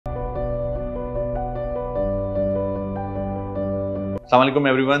Assalamualaikum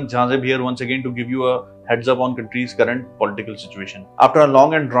everyone, Jehanzaib here once again to give you a heads up on country's current political situation. After a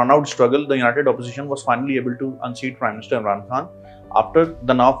long and drawn out struggle, the united opposition was finally able to unseat Prime Minister Imran Khan after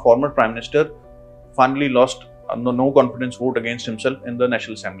the now former Prime Minister finally lost no confidence vote against himself in the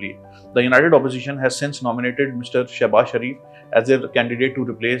National Assembly. The united opposition has since nominated Mr. Shehbaz Sharif as their candidate to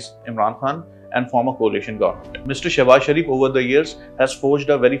replace Imran Khan and form a coalition government. Mr. Shehbaz Sharif over the years has forged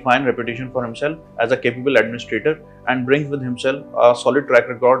a very fine reputation for himself as a capable administrator and brings with himself a solid track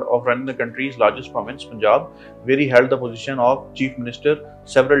record of running the country's largest province, Punjab, where he held the position of Chief Minister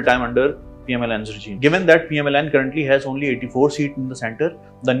several times under PMLN's regime. Given that PMLN currently has only 84 seats in the centre,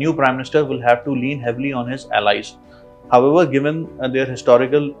 the new Prime Minister will have to lean heavily on his allies. However, given their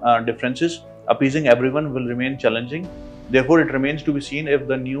historical differences, appeasing everyone will remain challenging. Therefore, it remains to be seen if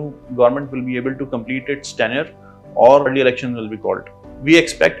the new government will be able to complete its tenure or early elections will be called. We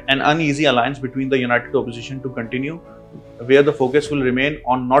expect an uneasy alliance between the united opposition to continue, where the focus will remain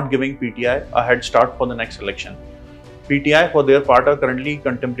on not giving PTI a head start for the next election. PTI, for their part, are currently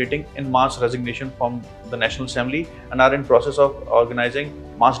contemplating in mass resignation from the National Assembly and are in process of organizing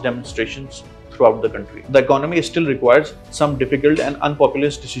mass demonstrations throughout the country. The economy still requires some difficult and unpopular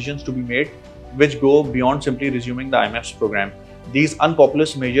decisions to be made, which go beyond simply resuming the IMF's program. These unpopular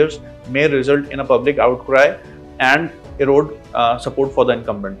measures may result in a public outcry and erode support for the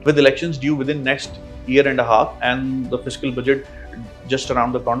incumbent. With elections due within next year and a half and the fiscal budget just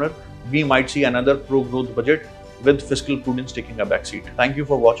around the corner, we might see another pro-growth budget with fiscal prudence taking a backseat. Thank you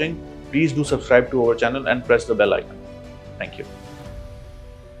for watching. Please do subscribe to our channel and press the bell icon. Thank you.